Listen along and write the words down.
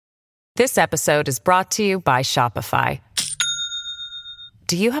This episode is brought to you by Shopify.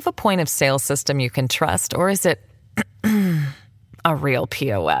 Do you have a point of sale system you can trust, or is it a real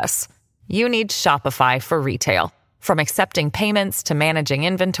POS? You need Shopify for retail. From accepting payments to managing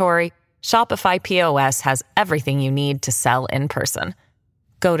inventory, Shopify POS has everything you need to sell in person.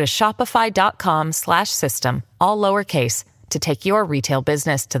 Go to shopify.com/system, all lowercase, to take your retail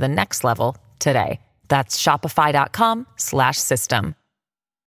business to the next level today. That's shopify.com/system.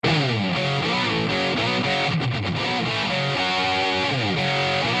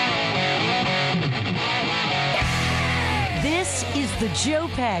 This is the Joe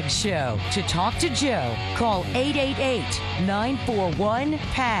Pags Show. To talk to Joe, call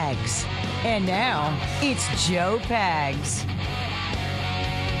 888-941-PAGS. And now, it's Joe Pags.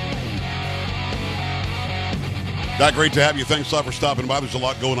 Not great to have you. Thanks a lot for stopping by. There's a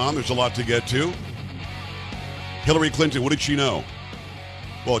lot going on. There's a lot to get to. Hillary Clinton, what did she know?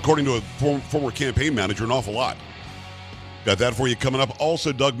 Well, according to a former campaign manager, an awful lot. Got that for you coming up.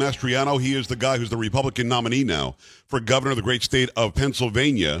 Also, Doug Mastriano. He is the guy who's the Republican nominee now for governor of the great state of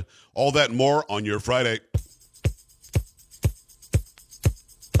Pennsylvania. All that and more on your Friday.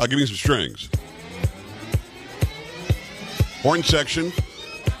 I'll give you some strings. Horn section.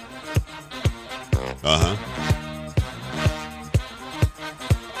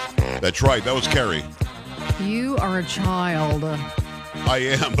 That's right. That was Carrie. You are a child. I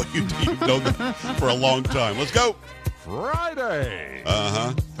am, but you've known that for a long time. Let's go. Friday.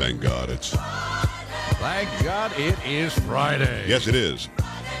 Thank God it's... Thank God it is Friday. Yes, it is.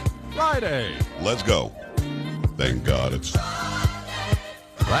 Friday. Let's go. Thank God it's...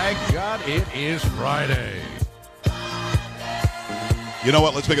 Thank God it is Friday. You know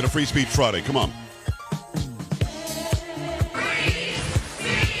what? Let's make it a Free Speech Friday. Come on.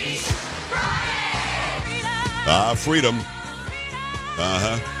 Freedom.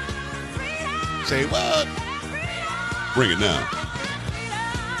 Say what? Bring it now.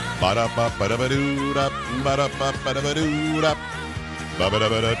 Take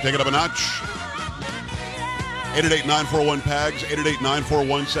it up a notch. 888-941-PAGS,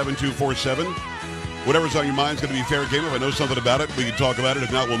 888-941-7247. Whatever's on your mind is going to be fair game. If I know something about it, we can talk about it.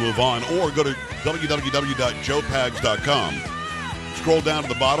 If not, we'll move on. Or go to www.joepags.com. Scroll down to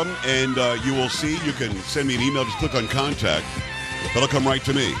the bottom, and you will see you can send me an email. Just click on contact. That'll come right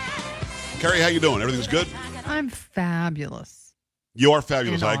to me. Carrie, how you doing? Everything's good? I'm fabulous. You are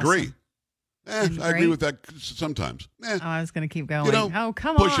fabulous. And I agree. awesome. I agree with that sometimes. Oh, I was going to keep going. You know, oh,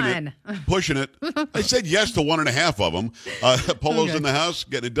 come pushing on. Pushing it. I said yes to 1.5 of them. Polo's in the house,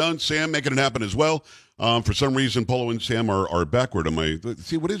 getting it done. Sam making it happen as well. For some reason, Polo and Sam are backward.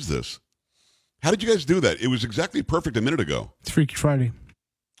 See, what is this? How did you guys do that? It was exactly perfect a minute ago. It's Freaky Friday.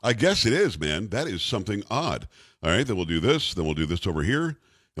 I guess it is, man. That is something odd. All right, then we'll do this. Then we'll do this over here.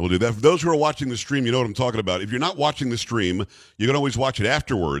 And we'll do that. For those who are watching the stream, you know what I'm talking about. If you're not watching the stream, you can always watch it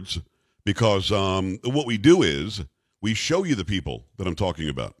afterwards because what we do is we show you the people that I'm talking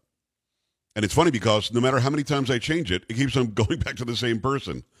about. And it's funny because no matter how many times I change it, it keeps on going back to the same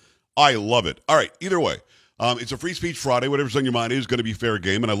person. I love it. All right, either way. It's a Free Speech Friday. Whatever's on your mind is going to be fair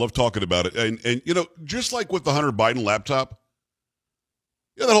game, and I love talking about it. And you know, just like with the Hunter Biden laptop,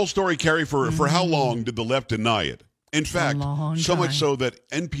 you know that whole story, Carrie, for how long did the left deny it? In fact, so much so that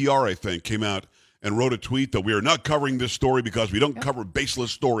NPR, I think, came out and wrote a tweet that we are not covering this story because we don't cover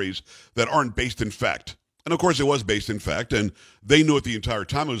baseless stories that aren't based in fact. And, of course, it was based in fact, and they knew it the entire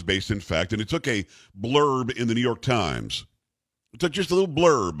time it was based in fact, and it took a blurb in the New York Times. It took just a little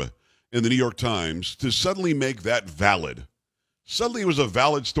blurb in the New York Times to suddenly make that valid. Suddenly it was a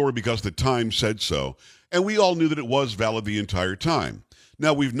valid story because the Times said so, and we all knew that it was valid the entire time.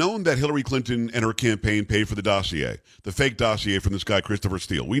 Now, we've known that Hillary Clinton and her campaign paid for the dossier, the fake dossier from this guy, Christopher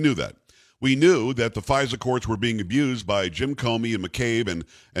Steele. We knew that. We knew that the FISA courts were being abused by Jim Comey and McCabe and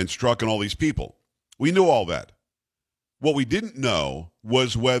Strzok and all these people. We knew all that. What we didn't know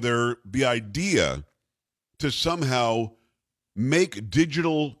was whether the idea to somehow make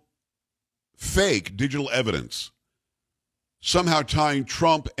fake digital evidence, somehow tying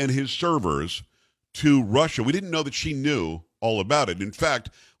Trump and his servers to Russia. We didn't know that she knew all about it. In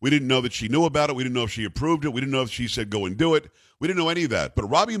fact, we didn't know that she knew about it. We didn't know if she approved it. We didn't know if she said go and do it. We didn't know any of that. But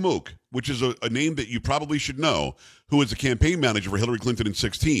Robbie Mook, which is a name that you probably should know, who was the campaign manager for Hillary Clinton in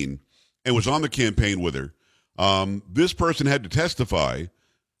 2016 and was on the campaign with her, this person had to testify,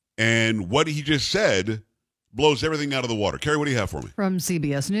 and what he just said blows everything out of the water. Carrie, what do you have for me? From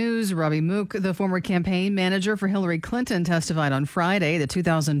CBS News, Robbie Mook, the former campaign manager for Hillary Clinton, testified on Friday. The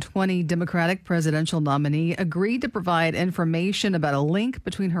 2020 Democratic presidential nominee agreed to provide information about a link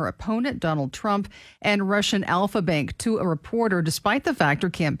between her opponent, Donald Trump, and Russian Alfa Bank to a reporter, despite the fact her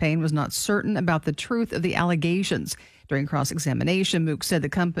campaign was not certain about the truth of the allegations. During cross-examination, Mook said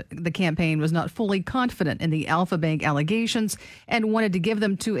the campaign was not fully confident in the Alfa Bank allegations and wanted to give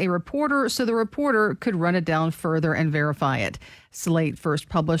them to a reporter so the reporter could run it down further and verify it. Slate first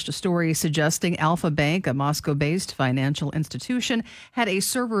published a story suggesting Alfa Bank, a Moscow-based financial institution, had a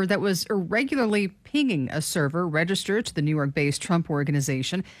server that was irregularly pinging a server registered to the New York-based Trump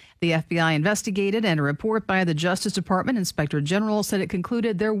Organization. The FBI investigated, and a report by the Justice Department Inspector General said it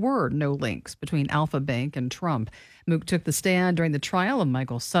concluded there were no links between Alfa Bank and Trump. Mook took the stand during the trial of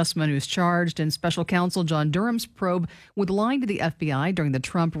Michael Sussman, who's charged in special counsel John Durham's probe with lying to the FBI during the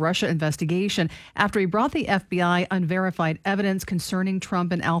Trump-Russia investigation after he brought the FBI unverified evidence concerning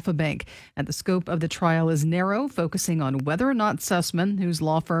Trump and Alfa Bank. And the scope of the trial is narrow, focusing on whether or not Sussman, whose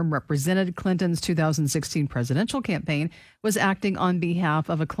law firm represented Clinton's 2016 presidential campaign, was acting on behalf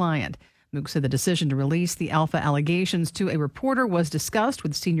of a client. Mook said the decision to release the Alfa allegations to a reporter was discussed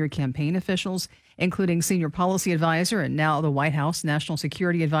with senior campaign officials, including senior policy advisor and now the White House National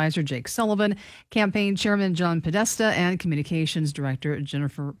Security Advisor Jake Sullivan, campaign chairman John Podesta, and communications director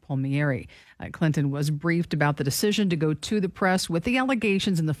Jennifer Palmieri. Clinton was briefed about the decision to go to the press with the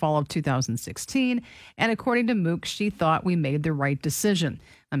allegations in the fall of 2016, and according to Mook, she thought we made the right decision.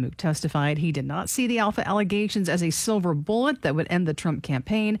 Mook testified he did not see the Alfa allegations as a silver bullet that would end the Trump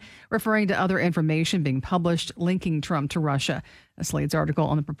campaign, referring to other information being published linking Trump to Russia. Slate's article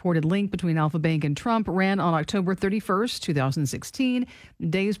on the purported link between Alfa Bank and Trump ran on October 31st, 2016,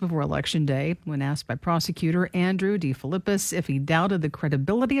 days before Election Day. When asked by prosecutor Andrew DeFilippis if he doubted the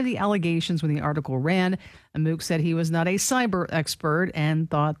credibility of the allegations when the article ran, Mook said he was not a cyber expert and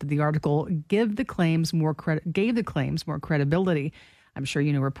thought that the article gave the claims more credibility. I'm sure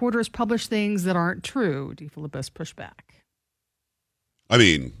you know reporters publish things that aren't true, DeFilippis pushed back. I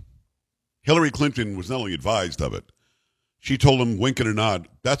mean, Hillary Clinton was not only advised of it, she told him, wink and a nod,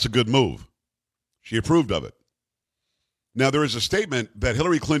 that's a good move. She approved of it. Now, there is a statement that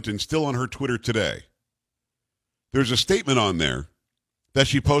Hillary Clinton, still on her Twitter today, there's a statement on there that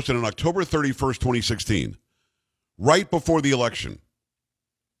she posted on October 31st, 2016, right before the election.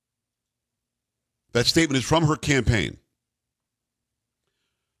 That statement is from her campaign.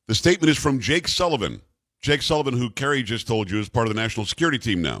 The statement is from Jake Sullivan. Jake Sullivan, who Carrie just told you is part of the national security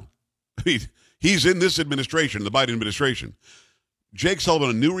team now. He's in this administration, the Biden administration. Jake Sullivan,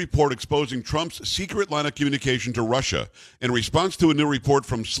 a new report exposing Trump's secret line of communication to Russia in response to a new report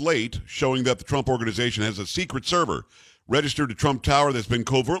from Slate showing that the Trump Organization has a secret server registered to Trump Tower that's been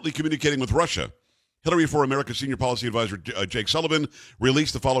covertly communicating with Russia. Hillary for America Senior Policy Advisor Jake Sullivan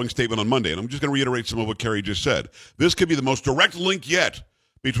released the following statement on Monday, and I'm just going to reiterate some of what Carrie just said. This could be the most direct link yet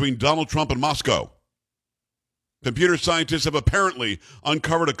between Donald Trump and Moscow. Computer scientists have apparently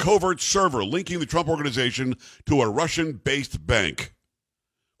uncovered a covert server linking the Trump Organization to a Russian-based bank.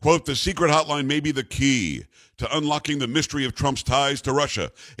 Quote, the secret hotline may be the key to unlocking the mystery of Trump's ties to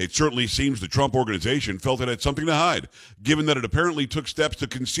Russia. It certainly seems the Trump Organization felt it had something to hide, given that it apparently took steps to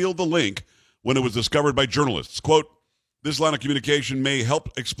conceal the link when it was discovered by journalists. Quote, this line of communication may help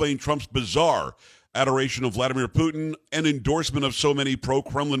explain Trump's bizarre adoration of Vladimir Putin and endorsement of so many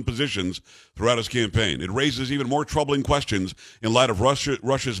pro-Kremlin positions throughout his campaign. It raises even more troubling questions in light of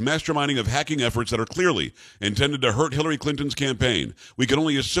Russia's masterminding of hacking efforts that are clearly intended to hurt Hillary Clinton's campaign. We can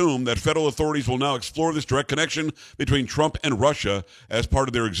only assume that federal authorities will now explore this direct connection between Trump and Russia as part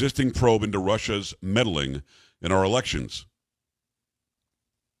of their existing probe into Russia's meddling in our elections.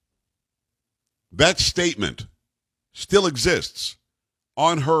 That statement still exists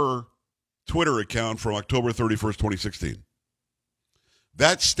on her Twitter account from October 31st, 2016.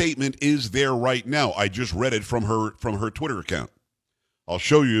 That statement is there right now. I just read it from her Twitter account. I'll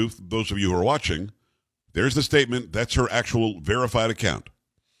show you, those of you who are watching. There's the statement. That's her actual verified account.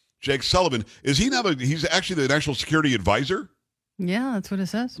 Jake Sullivan, is he now he's actually the National Security Advisor? Yeah, that's what it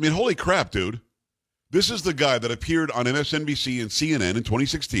says. I mean, holy crap, dude. This is the guy that appeared on MSNBC and CNN in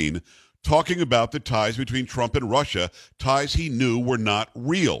 2016 talking about the ties between Trump and Russia, ties he knew were not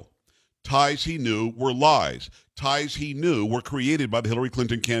real. Ties he knew were lies. Ties he knew were created by the Hillary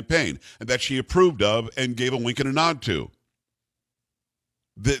Clinton campaign and that she approved of and gave a wink and a nod to.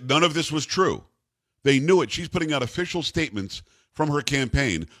 None of this was true. They knew it. She's putting out official statements from her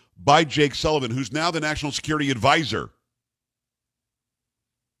campaign by Jake Sullivan, who's now the National Security Advisor.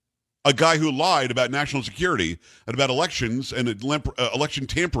 A guy who lied about national security and about elections and election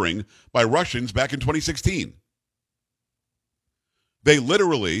tampering by Russians back in 2016. They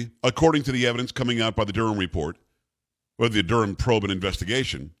literally, according to the evidence coming out by the Durham report, or the Durham probe and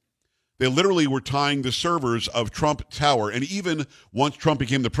investigation, they literally were tying the servers of Trump Tower, and even once Trump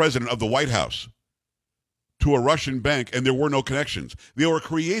became the president of the White House, to a Russian bank, and there were no connections. They were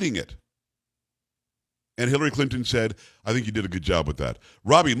creating it. And Hillary Clinton said, I think you did a good job with that.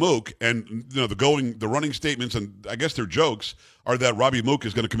 Robbie Mook, and the running statements, and I guess their jokes, are that Robbie Mook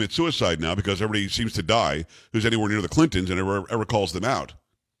is going to commit suicide now because everybody seems to die who's anywhere near the Clintons and ever calls them out.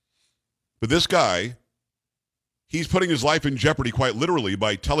 But this guy, he's putting his life in jeopardy quite literally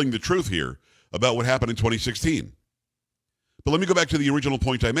by telling the truth here about what happened in 2016. But let me go back to the original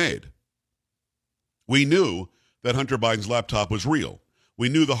point I made. We knew that Hunter Biden's laptop was real. We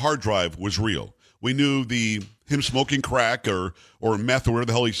knew the hard drive was real. We knew him smoking crack or meth or whatever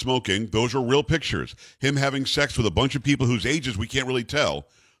the hell he's smoking. Those are real pictures. Him having sex with a bunch of people whose ages we can't really tell.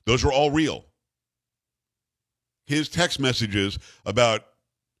 Those are all real. His text messages about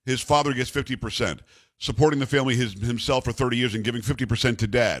his father gets 50%, supporting the family himself for 30 years and giving 50% to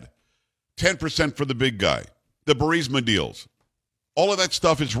dad, 10% for the big guy, the Burisma deals. All of that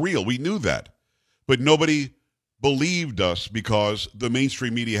stuff is real. We knew that. But nobody believed us because the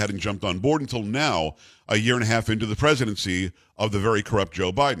mainstream media hadn't jumped on board until now, a year and a half into the presidency of the very corrupt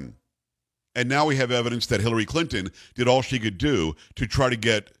Joe Biden. And now we have evidence that Hillary Clinton did all she could do to try to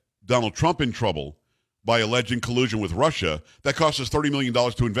get Donald Trump in trouble by alleging collusion with Russia. That cost us $30 million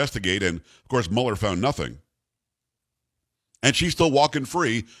to investigate, and, of course, Mueller found nothing. And she's still walking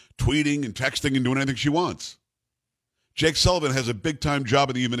free, tweeting and texting and doing anything she wants. Jake Sullivan has a big-time job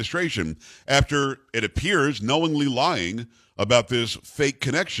in the administration after, it appears, knowingly lying about this fake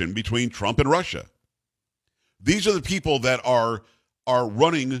connection between Trump and Russia. These are the people that are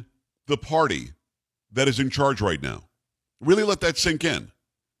running the party that is in charge right now. Really let that sink in.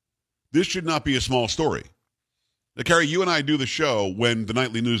 This should not be a small story. Now, Carrie, you and I do the show when the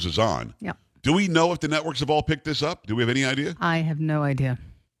nightly news is on. Yep. Do we know if the networks have all picked this up? Do we have any idea? I have no idea.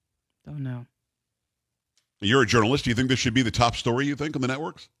 Don't know. You're a journalist. Do you think this should be the top story, you think, on the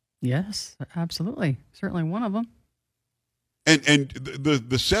networks? Yes, absolutely. Certainly one of them. And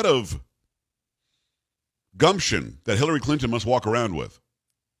the set of gumption that Hillary Clinton must walk around with.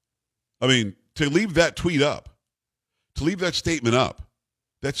 I mean, to leave that tweet up, to leave that statement up,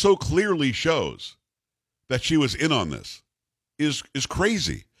 that so clearly shows that she was in on this is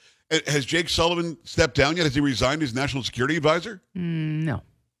crazy. Has Jake Sullivan stepped down yet? Has he resigned as national security advisor? No.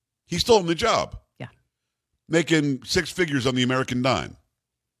 He's still in the job. Yeah. Making six figures on the American dime,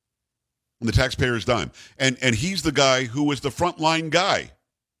 on the taxpayer's dime. And he's the guy who was the frontline guy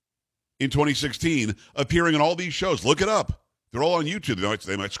in 2016, appearing on all these shows. Look it up. They're all on YouTube.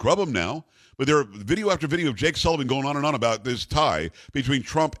 They might scrub them now, but there are video after video of Jake Sullivan going on and on about this tie between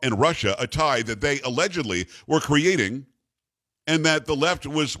Trump and Russia, a tie that they allegedly were creating and that the left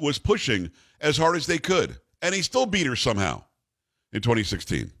was pushing as hard as they could. And he still beat her somehow in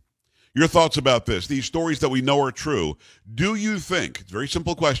 2016. Your thoughts about this, these stories that we know are true. Do you think, it's a very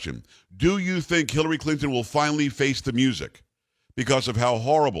simple question, do you think Hillary Clinton will finally face the music because of how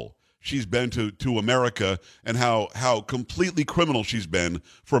horrible she's been to America and how completely criminal she's been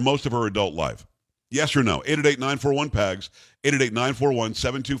for most of her adult life? Yes or no? 888-941-PAGS,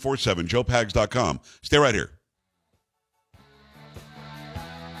 888-941-7247, joepags.com. Stay right here.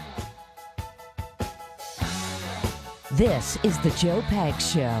 This is the Joe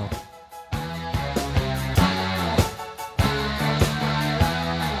Pags Show.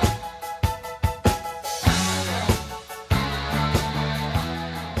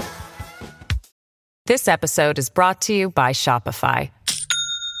 This episode is brought to you by Shopify.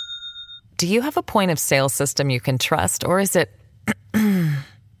 Do you have a point of sale system you can trust, or is it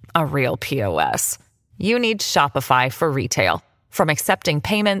a real POS? You need Shopify for retail. From accepting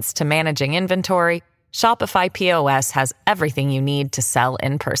payments to managing inventory, Shopify POS has everything you need to sell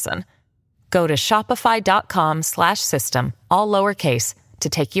in person. Go to shopify.com/system, all lowercase, to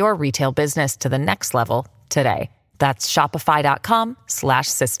take your retail business to the next level today. That's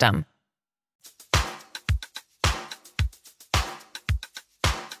shopify.com/system.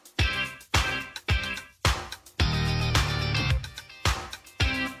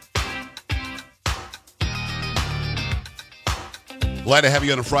 Glad to have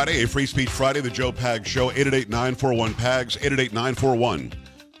you on a Friday, a Free Speech Friday, the Joe Pags Show, 888-941-PAGS,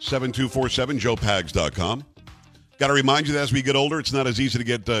 888-941-7247, joepags.com. Got to remind you that as we get older, it's not as easy to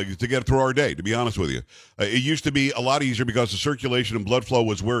get through our day, to be honest with you. It used to be a lot easier because the circulation and blood flow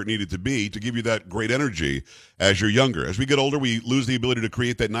was where it needed to be to give you that great energy as you're younger. As we get older, we lose the ability to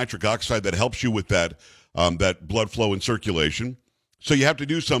create that nitric oxide that helps you with that blood flow and circulation. So you have to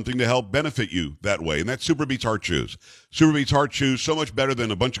do something to help benefit you that way, and that's Super Beets Heart Chews. Super Beets Heart Chews, so much better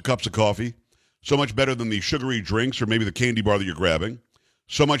than a bunch of cups of coffee, so much better than the sugary drinks or maybe the candy bar that you're grabbing,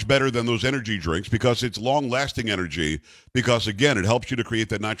 so much better than those energy drinks because it's long-lasting energy because, again, it helps you to create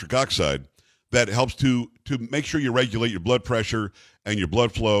that nitric oxide that helps to make sure you regulate your blood pressure and your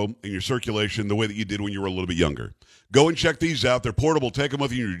blood flow and your circulation the way that you did when you were a little bit younger. Go and check these out. They're portable. Take them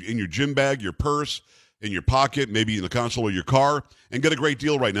with you in your gym bag, your purse, in your pocket, maybe in the console of your car, and get a great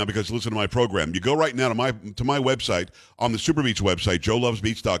deal right now because listen to my program. You go right now to my website on the Superbeats website,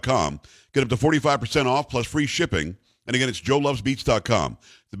 joelovesbeats.com. Get up to 45% off plus free shipping. And again, it's joelovesbeats.com.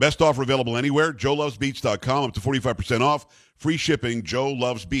 The best offer available anywhere, joelovesbeats.com, up to 45% off, free shipping,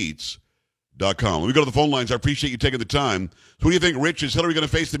 joelovesbeats.com. Let me go to the phone lines. I appreciate you taking the time. So what do you think, Rich? Is Hillary going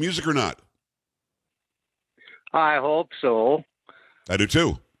to face the music or not? I hope so. I do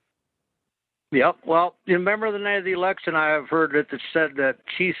too. Yep. Well, you remember the night of the election, I have heard that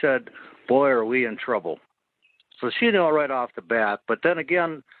she said, boy, are we in trouble. So she knew right off the bat. But then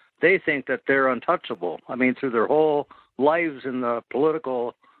again, they think that they're untouchable. I mean, through their whole lives in the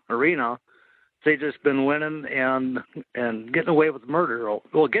political arena, they just been winning and getting away with murder.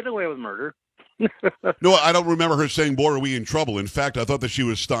 Well, getting away with murder. No, I don't remember her saying, boy, are we in trouble. In fact, I thought that she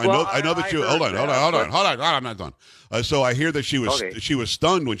was stunned. Well, I know that she was, hold on, I'm not done. So I hear that she was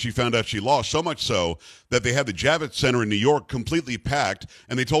stunned when she found out she lost, so much so that they had the Javits Center in New York completely packed,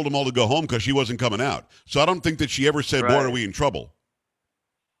 and they told them all to go home because she wasn't coming out. So I don't think that she ever said, boy, are we in trouble.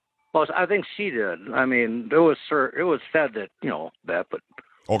 Well, I think she did. I mean, it was said that, that, but...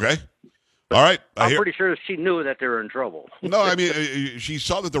 Okay. All right. I'm pretty sure she knew that they were in trouble. No, I mean, she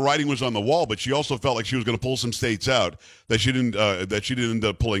saw that the writing was on the wall, but she also felt like she was going to pull some states out that she didn't end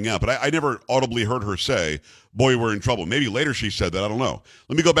up pulling out. But I never audibly heard her say, boy, we're in trouble. Maybe later she said that. I don't know.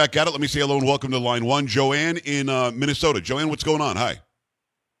 Let me go back at it. Let me say hello and welcome to line one. Joanne in Minnesota. Joanne, what's going on? Hi.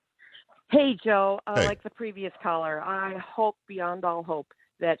 Hey, Joe. Hey. Like the previous caller, I hope beyond all hope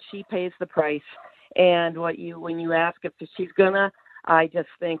that she pays the price. And when you ask if she's going to, I just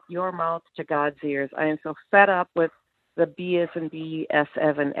think your mouth to God's ears. I am so fed up with the B as in B, S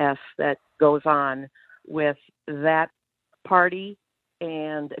as in S that goes on with that party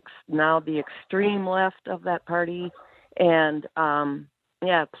and now the extreme left of that party. And,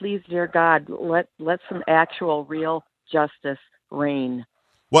 please, dear God, let some actual real justice reign.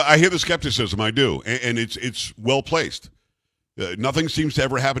 Well, I hear the skepticism. I do. And it's well placed. Nothing seems to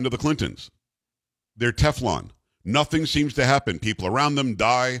ever happen to the Clintons. They're Teflon. Nothing seems to happen. People around them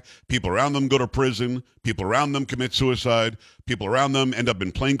die. People around them go to prison. People around them commit suicide. People around them end up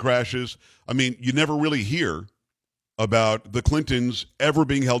in plane crashes. I mean, you never really hear about the Clintons ever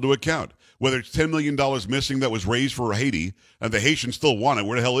being held to account. Whether it's $10 million missing that was raised for Haiti, and the Haitians still want it.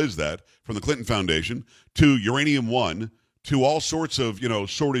 Where the hell is that? From the Clinton Foundation to Uranium One, to all sorts of,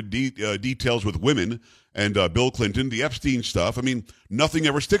 sordid details with women and Bill Clinton, the Epstein stuff. I mean, nothing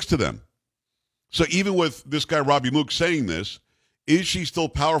ever sticks to them. So even with this guy, Robbie Mook, saying this, is she still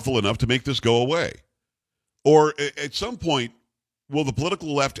powerful enough to make this go away? Or at some point, will the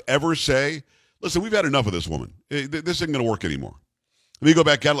political left ever say, listen, we've had enough of this woman. This isn't going to work anymore. Let me go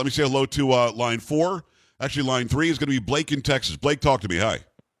back at it. Let me say hello to line 4. Actually, line 3 is going to be Blake in Texas. Blake, talk to me. Hi.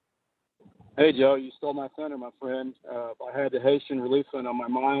 Hey, Joe, you stole my thunder, my friend. I had the Haitian Relief Fund on my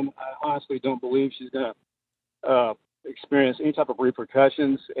mind. I honestly don't believe she's going to experience any type of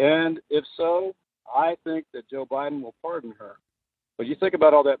repercussions. And if so, I think that Joe Biden will pardon her. But you think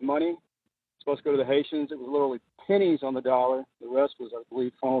about all that money supposed to go to the Haitians. It was literally pennies on the dollar. The rest was, I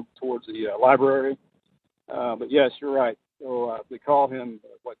believe, funneled towards the library. But yes, you're right. So they call him,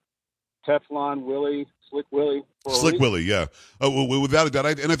 Teflon Willie, Slick Willie? Slick Willie, yeah. Without a doubt.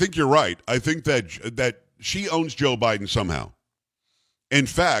 And I think you're right. I think that she owns Joe Biden somehow. In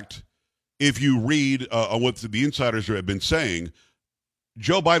fact, if you read on what the insiders have been saying,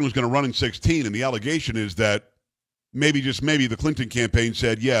 Joe Biden was going to run in 2016, and the allegation is that maybe the Clinton campaign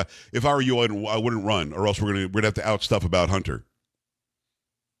said, yeah, if I were you, I wouldn't run, or else we're going to have to out stuff about Hunter.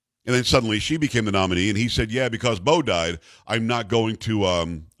 And then suddenly she became the nominee, and he said, yeah, because Bo died, I'm not going to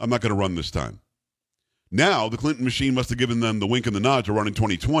run this time. Now, the Clinton machine must have given them the wink and the nod to run in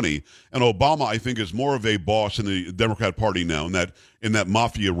 2020, and Obama, I think, is more of a boss in the Democrat Party now, in that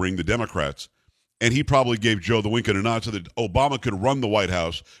mafia ring, the Democrats. And he probably gave Joe the wink and a nod so that Obama could run the White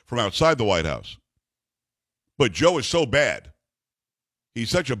House from outside the White House. But Joe is so bad.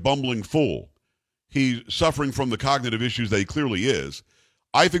 He's such a bumbling fool. He's suffering from the cognitive issues that he clearly is.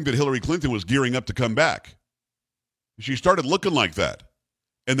 I think that Hillary Clinton was gearing up to come back. She started looking like that.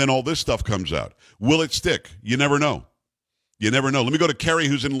 And then all this stuff comes out. Will it stick? You never know. You never know. Let me go to Kerry,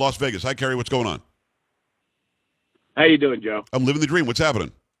 who's in Las Vegas. Hi, Kerry. What's going on? How you doing, Joe? I'm living the dream. What's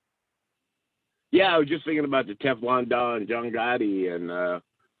happening? Yeah, I was just thinking about the Teflon Don, John Gotti, and the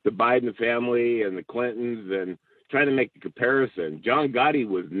Biden family and the Clintons, and trying to make the comparison. John Gotti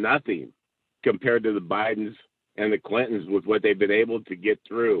was nothing compared to the Bidens and the Clintons with what they've been able to get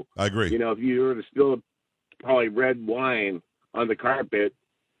through. I agree. You know, if you were to spill probably red wine on the carpet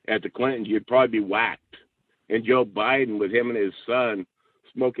at the Clintons, you'd probably be whacked. And Joe Biden, with him and his son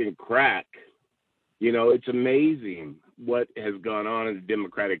smoking crack, you know, it's amazing what has gone on in the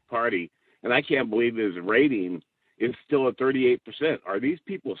Democratic Party. And I can't believe his rating is still at 38%. Are these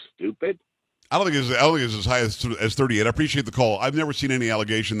people stupid? I don't think it's as high as 38. I appreciate the call. I've never seen any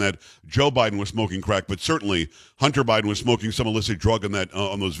allegation that Joe Biden was smoking crack, but certainly Hunter Biden was smoking some illicit drug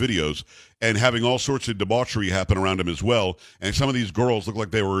on those videos and having all sorts of debauchery happen around him as well. And some of these girls look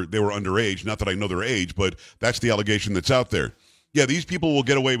like they were underage. Not that I know their age, but that's the allegation that's out there. Yeah, these people will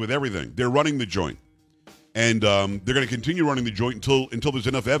get away with everything. They're running the joint, and they're going to continue running the joint until there's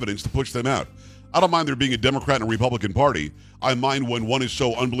enough evidence to push them out. I don't mind there being a Democrat and a Republican Party. I mind when one is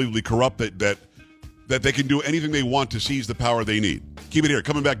so unbelievably corrupt that they can do anything they want to seize the power they need. Keep it here.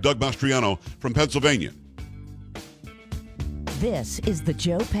 Coming back, Doug Mastriano from Pennsylvania. This is the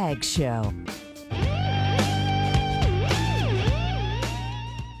Joe Pags Show.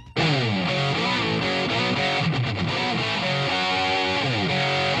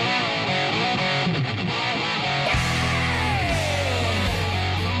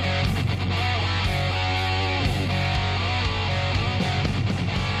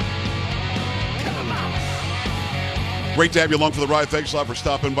 Great to have you along for the ride. Thanks a lot for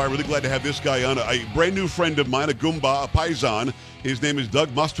stopping by. Really glad to have this guy on. A brand new friend of mine, a Goomba, a Paisan. His name is Doug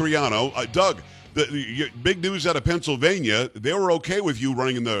Mastriano. Doug, the big news out of Pennsylvania, they were okay with you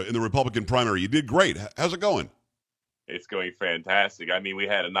running in the Republican primary. You did great. How's it going? It's going fantastic. I mean, we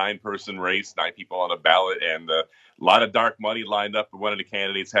had a 9-person race, 9 people on a ballot, and a lot of dark money lined up. One of the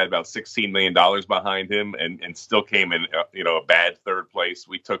candidates had about $16 million behind him and still came in, a bad third place.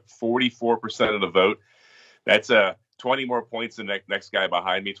 We took 44% of the vote. That's 20 more points than the next guy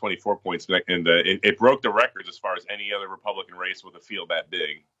behind me, 24 points. And it broke the records as far as any other Republican race with a field that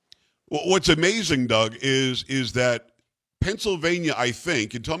big. Well, what's amazing, Doug, is that Pennsylvania, I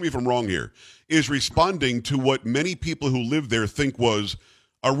think, and tell me if I'm wrong here, is responding to what many people who live there think was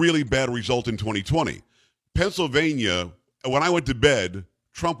a really bad result in 2020. Pennsylvania, when I went to bed,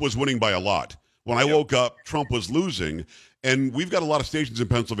 Trump was winning by a lot. When I woke up, Trump was losing. And we've got a lot of stations in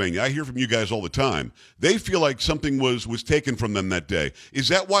Pennsylvania. I hear from you guys all the time. They feel like something was taken from them that day. Is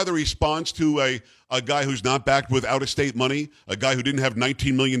that why the response to a guy who's not backed with out-of-state money, a guy who didn't have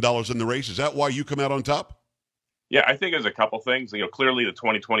 $19 million in the race, is that why you come out on top? Yeah, I think there's a couple things. Clearly the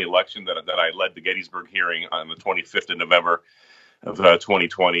 2020 election that I led the Gettysburg hearing on the 25th of November of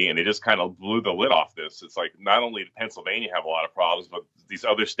 2020, and it just kind of blew the lid off this. It's like not only did Pennsylvania have a lot of problems, but these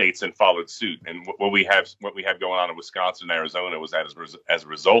other states then followed suit. And what we have going on in Wisconsin and Arizona was as a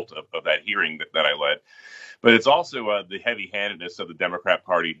result of that hearing that I led. But it's also the heavy-handedness of the Democrat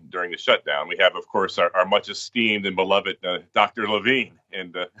Party during the shutdown. We have, of course, our much esteemed and beloved Dr. Levine.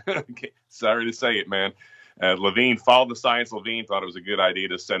 And sorry to say it, man. Levine followed the science. Levine thought it was a good idea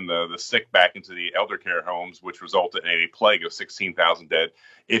to send the sick back into the elder care homes, which resulted in a plague of 16,000 dead.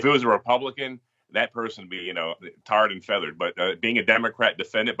 If it was a Republican, that person would be, tarred and feathered. But being a Democrat,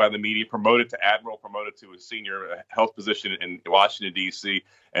 defended by the media, promoted to admiral, promoted to a senior health position in Washington, D.C.,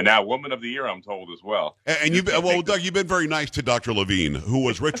 and now Woman of the Year, I'm told, as well. And Doug, you've been very nice to Dr. Levine, who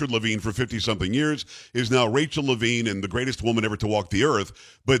was Richard Levine for 50-something years, is now Rachel Levine and the greatest woman ever to walk the earth.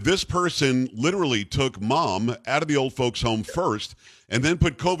 But this person literally took mom out of the old folks' home first and then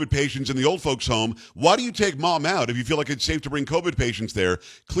put COVID patients in the old folks' home. Why do you take mom out if you feel like it's safe to bring COVID patients there?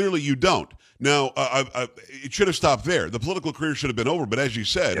 Clearly you don't. Now, it should have stopped there. The political career should have been over. But as you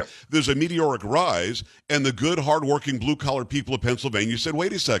said, There's a meteoric rise, and the good, hardworking, blue-collar people of Pennsylvania said,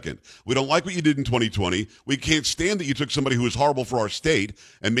 wait a second. We don't like what you did in 2020. We can't stand that you took somebody who was horrible for our state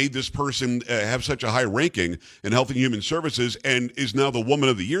and made this person have such a high ranking in Health and Human Services and is now the Woman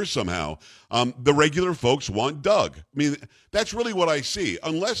of the Year somehow. The regular folks want Doug. I mean, that's really what I see.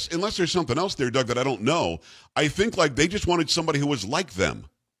 Unless there's something else there, Doug, that I don't know. I think like they just wanted somebody who was like them.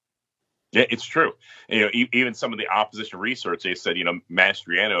 Yeah, it's true. Even some of the opposition research, they said,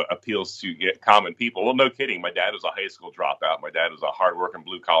 Mastriano appeals to common people. Well, no kidding. My dad was a high school dropout. My dad was a hardworking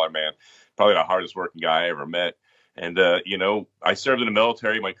blue collar man, probably the hardest working guy I ever met. And, I served in the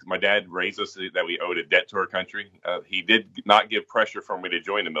military. My dad raised us that we owed a debt to our country. He did not give pressure for me to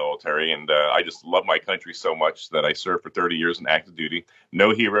join the military. And I just love my country so much that I served for 30 years in active duty.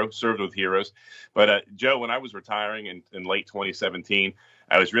 No hero, served with heroes. But, Joe, when I was retiring in late 2017,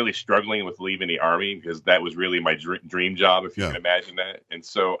 I was really struggling with leaving the Army because that was really my dream job, if you can imagine that. And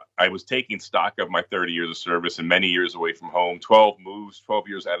so I was taking stock of my 30 years of service and many years away from home, 12 moves, 12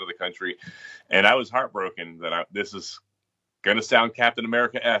 years out of the country. And I was heartbroken that this is going to sound Captain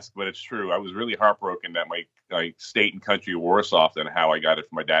America-esque, but it's true. I was really heartbroken that my state and country were worse off than how I got it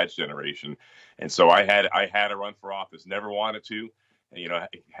from my dad's generation. And so I had to run for office, never wanted to. I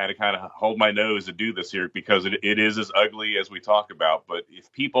had to kind of hold my nose to do this here because it is as ugly as we talk about. But if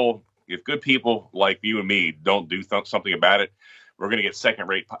good people like you and me don't do something about it, we're going to get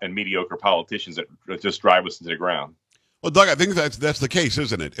second-rate and mediocre politicians that just drive us into the ground. Well, Doug, I think that's the case,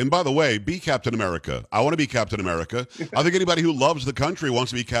 isn't it? And by the way, be Captain America. I want to be Captain America. I think anybody who loves the country wants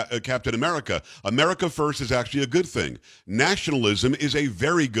to be Captain America. America first is actually a good thing. Nationalism is a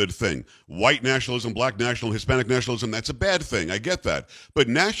very good thing. White nationalism, black nationalism, Hispanic nationalism, that's a bad thing. I get that. But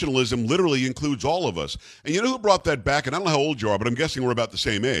nationalism literally includes all of us. And you know who brought that back? And I don't know how old you are, but I'm guessing we're about the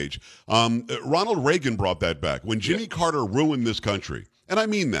same age. Ronald Reagan brought that back. When Jimmy Carter ruined this country, and I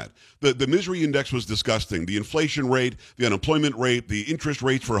mean that. The misery index was disgusting. The inflation rate, the unemployment rate, the interest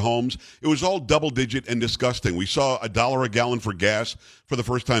rates for homes, it was all double-digit and disgusting. We saw $1 a gallon for gas for the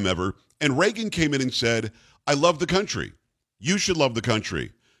first time ever. And Reagan came in and said, I love the country. You should love the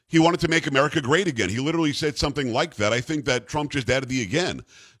country. He wanted to make America great again. He literally said something like that. I think that Trump just added the again.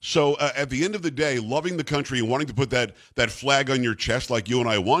 So at the end of the day, loving the country and wanting to put that flag on your chest like you and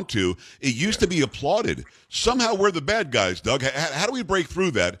I want to, it used to be applauded. Somehow we're the bad guys, Doug. How do we break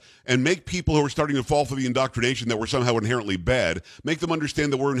through that and make people who are starting to fall for the indoctrination that we're somehow inherently bad, make them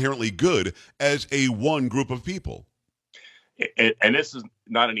understand that we're inherently good as a one group of people? And this is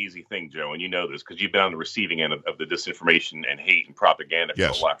not an easy thing, Joe, and you know this because you've been on the receiving end of the disinformation and hate and propaganda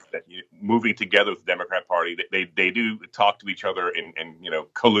from the left. That moving together with the Democrat Party, they do talk to each other and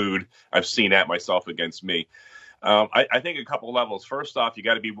collude. I've seen that myself against me. I think a couple of levels. First off, you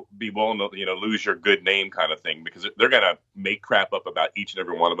got to be willing to lose your good name kind of thing because they're going to make crap up about each and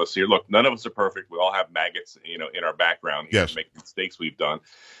every one of us here. Look, none of us are perfect. We all have maggots, in our background here, make mistakes we've done.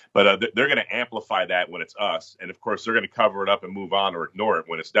 But they're going to amplify that when it's us, and of course they're going to cover it up and move on or ignore it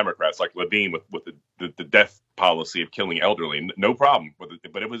when it's Democrats, like Levine with the death policy of killing elderly. No problem. But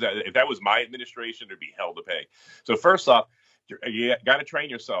if that was my administration, there'd be hell to pay. So first off, you got to train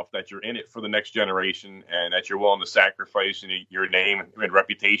yourself that you're in it for the next generation and that you're willing to sacrifice your name and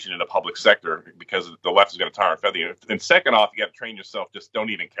reputation in the public sector because the left is going to tar and feather you. And second off, you got to train yourself. Just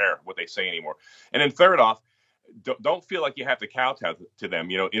don't even care what they say anymore. And then third off, don't feel like you have to kowtow to them.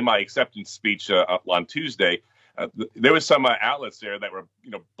 In my acceptance speech on Tuesday, there was some outlets there that were,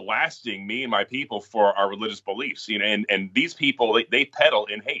 blasting me and my people for our religious beliefs. And these people, they peddle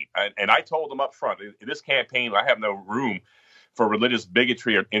in hate. And I told them up front, in this campaign, I have no room for religious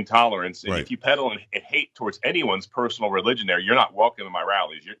bigotry or intolerance. And if you peddle and hate towards anyone's personal religion there, you're not welcome in my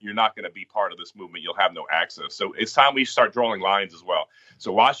rallies. You're not going to be part of this movement. You'll have no access. So it's time we start drawing lines as well.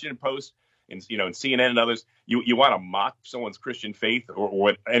 So Washington Post and CNN and others, you want to mock someone's Christian faith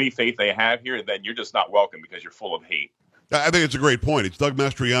or any faith they have here, then you're just not welcome because you're full of hate. I think it's a great point. It's Doug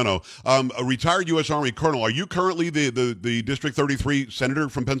Mastriano, a retired U.S. Army colonel. Are you currently the District 33 senator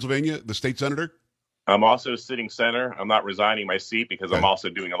from Pennsylvania, the state senator? I'm also sitting senator. I'm not resigning my seat because I'm also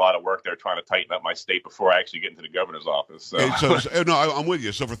doing a lot of work there trying to tighten up my state before I actually get into the governor's office. So, no, I'm with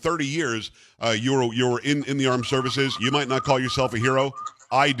you. So for 30 years, you were in the armed services. You might not call yourself a hero.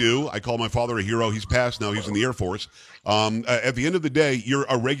 I do. I call my father a hero. He's passed now. He's in the Air Force. At the end of the day, you're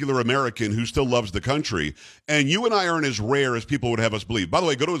a regular American who still loves the country. And you and I aren't as rare as people would have us believe. By the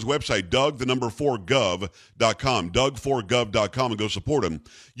way, go to his website, Doug4gov.com, Doug4gov.com, and go support him.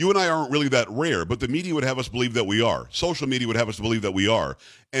 You and I aren't really that rare, but the media would have us believe that we are. Social media would have us believe that we are.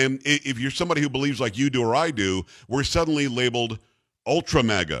 And if you're somebody who believes like you do or I do, we're suddenly labeled ultra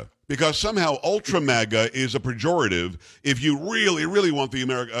MAGA. Because somehow ultra MAGA is a pejorative. If you really, really want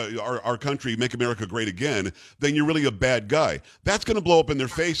our country, make America great again, then you're really a bad guy. That's going to blow up in their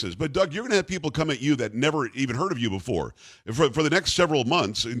faces. But Doug, you're going to have people come at you that never even heard of you before. For the next several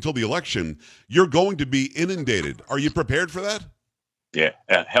months until the election, you're going to be inundated. Are you prepared for that? Yeah,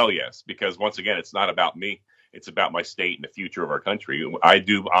 hell yes. Because once again, it's not about me. It's about my state and the future of our country. I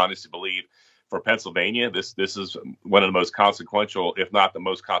do honestly believe for Pennsylvania, this is one of the most consequential, if not the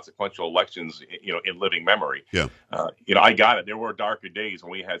most consequential elections, in living memory. Yeah. I got it. There were darker days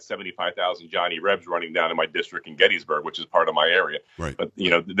when we had 75,000 Johnny Rebs running down in my district in Gettysburg, which is part of my area. Right. But,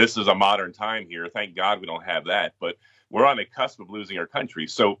 this is a modern time here. Thank God we don't have that. But we're on the cusp of losing our country.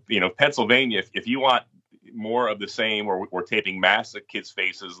 So, Pennsylvania, if you want more of the same, where we're taping masks at kids'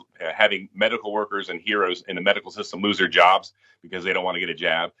 faces, having medical workers and heroes in the medical system lose their jobs because they don't want to get a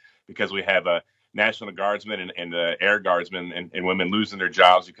jab, because we have National Guardsmen and Air Guardsmen and women losing their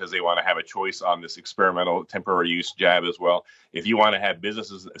jobs because they want to have a choice on this experimental temporary use jab as well. If you want to have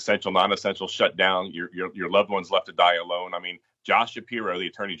businesses, essential, non-essential, shut down, your loved ones left to die alone. I mean, Josh Shapiro, the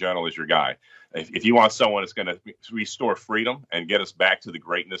Attorney General, is your guy. If you want someone that's going to restore freedom and get us back to the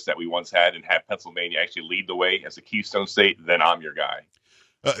greatness that we once had and have Pennsylvania actually lead the way as a Keystone State, then I'm your guy.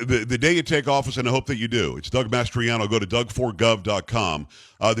 The day you take office, and I hope that you do, it's Doug Mastriano. Go to doug4gov.com.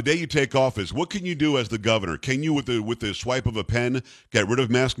 The day you take office, what can you do as the governor? Can you, with the swipe of a pen, get rid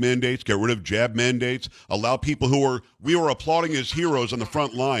of mask mandates, get rid of jab mandates, allow people we were applauding as heroes on the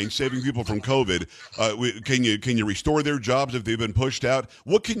front line, saving people from COVID? Can you restore their jobs if they've been pushed out?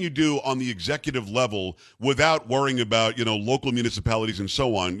 What can you do on the executive level without worrying about local municipalities and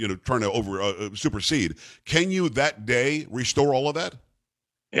so on, trying to supersede? Can you that day restore all of that?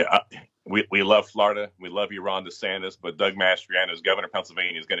 Yeah, we love Florida. We love you, Ron DeSantis, but Doug Mastriano as governor of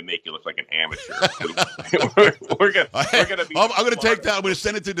Pennsylvania is going to make you look like an amateur. we're going to be. I'm going to take that. I'm going to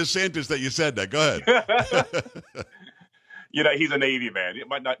send it to DeSantis that you said that. Go ahead. He's a Navy man.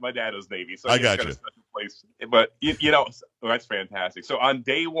 My dad was Navy, so I he's got got you. a special place. But that's fantastic. So on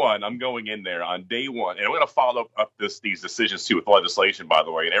day one, I'm going in there on day one, and I'm going to follow up these decisions too with legislation, by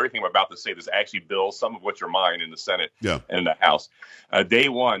the way, and everything I'm about to say. There's actually bills, some of which are mine in the Senate and in the House. Day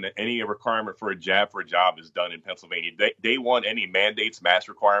one, any requirement for a job is done in Pennsylvania. Day one, any mandates, mask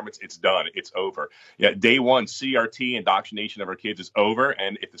requirements, it's done. It's over. Yeah, day one, CRT indoctrination of our kids is over,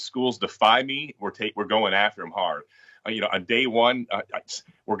 and if the schools defy me, we're going after them hard. On day one,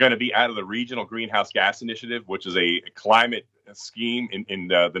 we're going to be out of the Regional Greenhouse Gas Initiative, which is a climate scheme in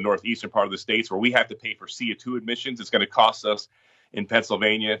the northeastern part of the states where we have to pay for CO2 emissions. It's going to cost us in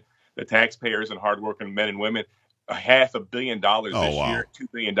Pennsylvania, the taxpayers and hardworking men and women, $500 million this year,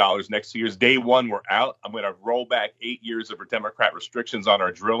 $2 billion next 2 years. Day one, we're out. I'm going to roll back 8 years of Democrat restrictions on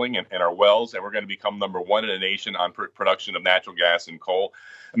our drilling and our wells, and we're going to become number one in the nation on production of natural gas and coal.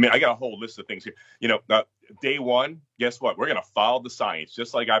 I mean, I got a whole list of things here. Day one, guess what? We're going to follow the science,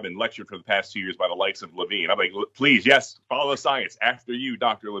 just like I've been lectured for the past 2 years by the likes of Levine. I'm like, please, yes, follow the science. After you,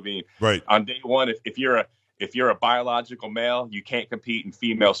 Dr. Levine. Right. On day one, if you're a biological male, you can't compete in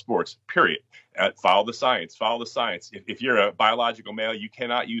female sports, period. Follow the science. Follow the science. If you're a biological male, you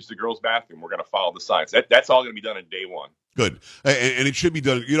cannot use the girls' bathroom. We're going to follow the science. That's all going to be done in day one. Good. And it should be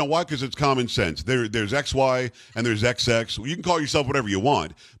done. You know why? Because it's common sense. There's XY and there's XX. You can call yourself whatever you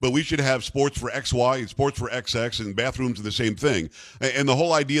want, but we should have sports for XY and sports for XX, and bathrooms are the same thing. And the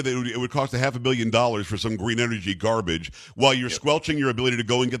whole idea that it would cost $500 million for some green energy garbage while you're squelching your ability to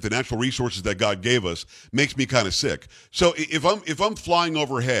go and get the natural resources that God gave us makes me kind of sick. So if I'm flying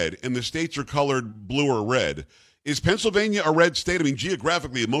overhead and the states are colored blue or red, is Pennsylvania a red state? I mean,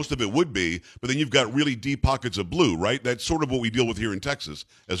 geographically, most of it would be, but then you've got really deep pockets of blue, right? That's sort of what we deal with here in Texas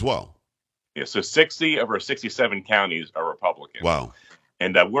as well. Yeah, so 60 of our 67 counties are Republican. Wow.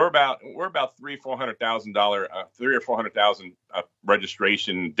 And we're about $300,000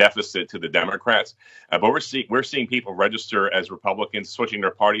 registration deficit to the Democrats, but we're seeing people register as Republicans, switching their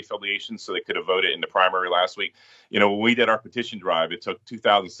party affiliations so they could have voted in the primary last week. When we did our petition drive, it took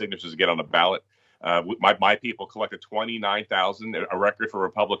 2,000 signatures to get on the ballot. My people collected 29,000, a record for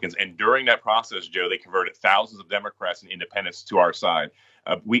Republicans. And during that process, Joe, they converted thousands of Democrats and independents to our side.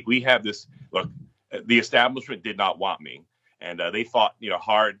 We have this, look, the establishment did not want me. And they fought,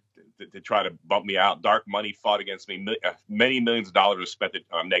 hard to try to bump me out. Dark money fought against me. Many millions of dollars were spent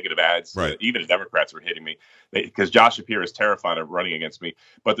on negative ads. Right. Even the Democrats were hitting me because Josh Shapiro is terrified of running against me.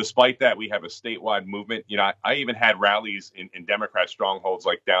 But despite that, we have a statewide movement. I even had rallies in Democrat strongholds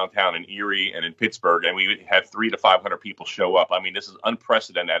like downtown in Erie and in Pittsburgh, and we had 300 to 500 people show up. I mean, this is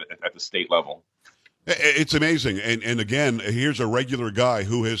unprecedented at the state level. It's amazing. And again, here's a regular guy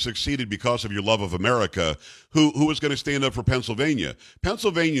who has succeeded because of your love of America, who is going to stand up for Pennsylvania.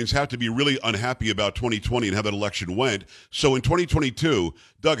 Pennsylvanians have to be really unhappy about 2020 and how that election went. So in 2022,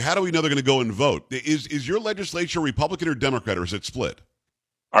 Doug, how do we know they're going to go and vote? Is your legislature Republican or Democrat, or is it split?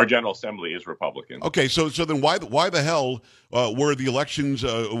 Our General Assembly is Republican. Okay, so then why the hell was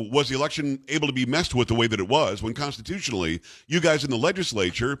the election able to be messed with the way that it was when constitutionally you guys in the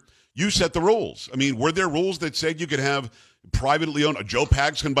legislature, you set the rules? I mean, were there rules that said you could have privately owned, Joe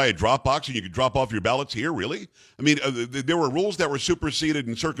Pags can buy a Dropbox and you could drop off your ballots here? Really? I mean, there were rules that were superseded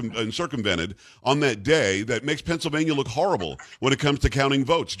and circumvented on that day that makes Pennsylvania look horrible when it comes to counting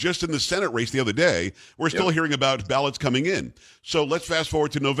votes. Just in the Senate race the other day, we're still hearing about ballots coming in. So let's fast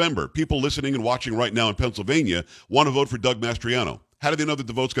forward to November. People listening and watching right now in Pennsylvania want to vote for Doug Mastriano. How do they know that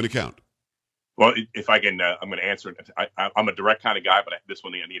the vote's going to count? Well, if I can, I'm going to answer it. I'm a direct kind of guy, but this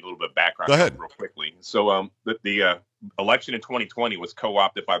one I need a little bit of background. Go ahead. Real quickly. So the election in 2020 was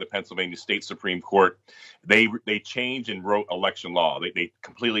co-opted by the Pennsylvania State Supreme Court. They changed and wrote election law. They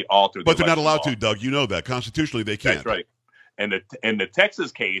completely altered. But they're not allowed law. to, Doug. You know that constitutionally they can't. That's right. And the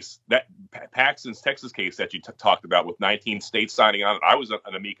Texas case, that Paxton's Texas case that you talked about with 19 states signing on it, I was an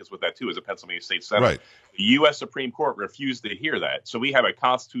amicus with that too as a Pennsylvania state senator. Right. The U.S. Supreme Court refused to hear that. So we have a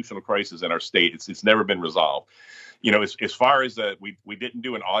constitutional crisis in our state. It's never been resolved. You know, as far as we didn't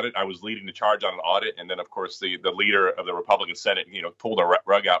do an audit, I was leading the charge on an audit. And then, of course, the leader of the Republican Senate, pulled a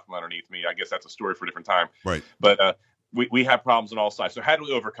rug out from underneath me. I guess that's a story for a different time. Right. But we have problems on all sides. So how do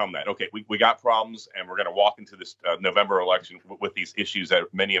we overcome that? Okay, we got problems, and we're going to walk into this November election with these issues, that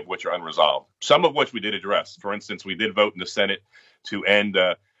many of which are unresolved, some of which we did address. For instance, we did vote in the Senate to end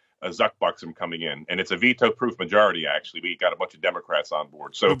Zuckbucks from coming in, and it's a veto-proof majority. Actually, we got a bunch of Democrats on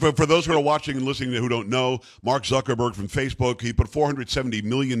board. So, for those who are watching and listening who don't know, Mark Zuckerberg from Facebook, he put $470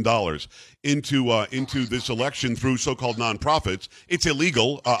 million into this election through so-called nonprofits. It's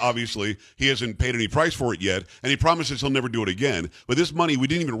illegal. Obviously, he hasn't paid any price for it yet, and he promises he'll never do it again. But this money, we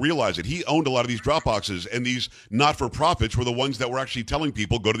didn't even realize it. He owned a lot of these drop boxes, and these not-for-profits were the ones that were actually telling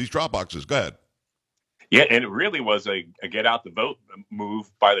people go to these drop boxes. Go ahead. Yeah, and it really was a get out the vote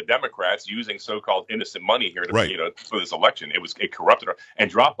move by the Democrats using so-called innocent money here to, for this election. It corrupted her. And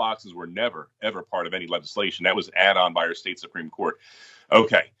drop boxes were never, ever part of any legislation. That was an add-on by our state Supreme Court.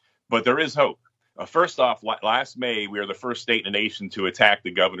 Okay, but there is hope. First off, last May, we were the first state in the nation to attack the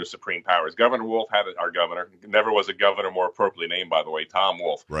governor's supreme powers. Governor Wolf had our governor. Never was a governor more appropriately named, by the way, Tom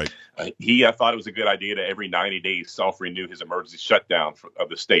Wolf. Right. He thought it was a good idea to every 90 days self-renew his emergency shutdown of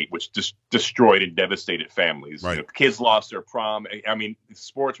the state, which just destroyed and devastated families. Right. Kids lost their prom. I mean,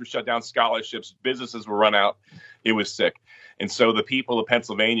 sports were shut down, scholarships, businesses were run out. It was sick. And so the people of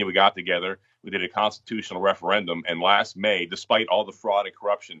Pennsylvania, we got together. We did a constitutional referendum, and last May, despite all the fraud and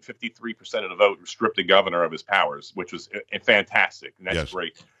corruption, 53% of the vote stripped the governor of his powers, which was fantastic, and that's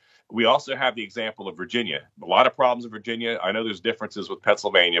great. We also have the example of Virginia. A lot of problems in Virginia. I know there's differences with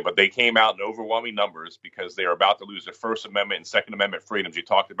Pennsylvania, but they came out in overwhelming numbers because they are about to lose their First Amendment and Second Amendment freedoms. You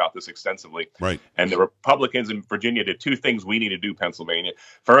talked about this extensively. Right. And the Republicans in Virginia did two things we need to do, Pennsylvania.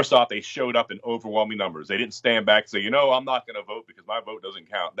 First off, they showed up in overwhelming numbers. They didn't stand back and say, I'm not going to vote because my vote doesn't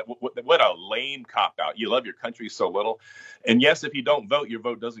count. What a lame cop-out. You love your country so little. And yes, if you don't vote, your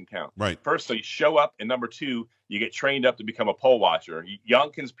vote doesn't count. Right. First, so you show up, and number two, you get trained up to become a poll watcher.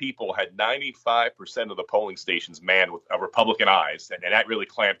 Youngkin's people had 95% of the polling stations manned with Republican eyes, and that really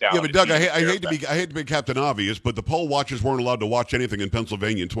clamped down. Yeah, but Doug, I hate to be Captain Obvious, but the poll watchers weren't allowed to watch anything in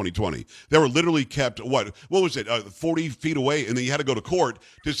Pennsylvania in 2020. They were literally kept, what was it, 40 feet away, and then you had to go to court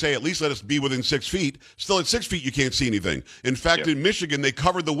to say, at least let us be within 6 feet. Still at 6 feet, you can't see anything. In fact, in Michigan, they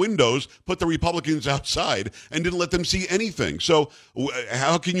covered the windows, put the Republicans outside, and didn't let them see anything. So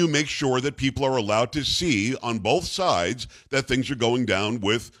how can you make sure that people are allowed to see on both sides that things are going down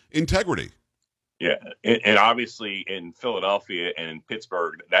with integrity? Yeah, and obviously in Philadelphia and in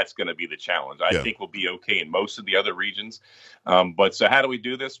Pittsburgh, that's going to be the challenge. I think we'll be okay in most of the other regions. But so how do we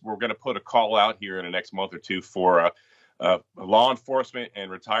do this? We're going to put a call out here in the next month or two for law enforcement and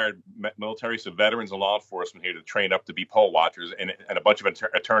retired military, so veterans and law enforcement here to train up to be poll watchers, and a bunch of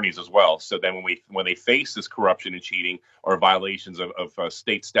attorneys as well. So then when they face this corruption and cheating or violations of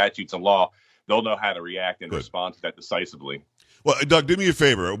state statutes and law, they'll know how to react and respond to that decisively. Well, Doug, do me a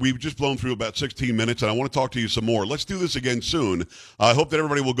favor. We've just blown through about 16 minutes, and I want to talk to you some more. Let's do this again soon. I hope that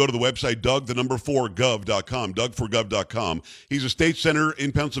everybody will go to the website, Doug4Gov.com, Doug4Gov.com. He's a state senator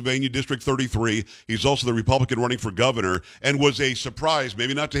in Pennsylvania, District 33. He's also the Republican running for governor, and was a surprise,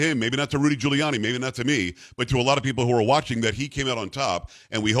 maybe not to him, maybe not to Rudy Giuliani, maybe not to me, but to a lot of people who are watching, that he came out on top,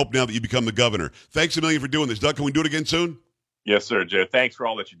 and we hope now that you become the governor. Thanks a million for doing this. Doug, can we do it again soon? Yes, sir, Joe. Thanks for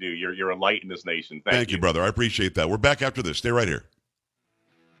all that you do. You're a light in this nation. Thank you, brother. I appreciate that. We're back after this. Stay right here.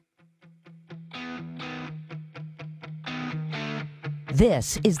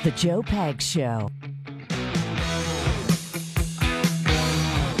 This is the Joe Pags Show.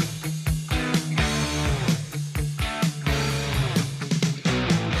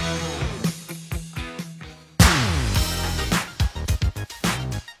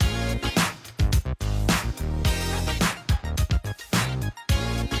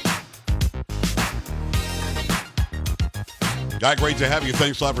 Guy, great to have you.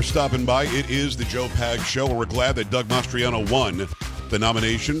 Thanks a lot for stopping by. It is the Joe Pags Show, and we're glad that Doug Mastriano won the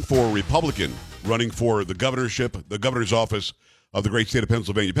nomination for Republican running for the governorship, the governor's office of the great state of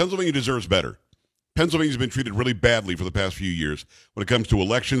Pennsylvania. Pennsylvania deserves better. Pennsylvania's been treated really badly for the past few years when it comes to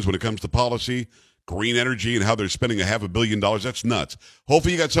elections, when it comes to policy. green energy and how they're spending $500 million. That's nuts.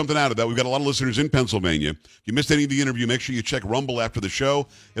 Hopefully you got something out of that. We've got a lot of listeners in Pennsylvania. If you missed any of the interview, make sure you check Rumble after the show.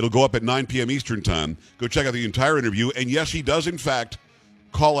 It'll go up at 9 p.m. Eastern time. Go check out the entire interview. And yes, he does, in fact,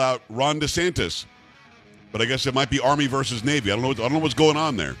 call out Ron DeSantis. But I guess it might be Army versus Navy. I don't know what's going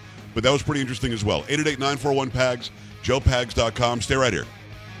on there. But that was pretty interesting as well. 888-941-PAGS, joepags.com. Stay right here.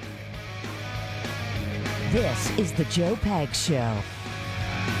 This is the Joe Pags Show.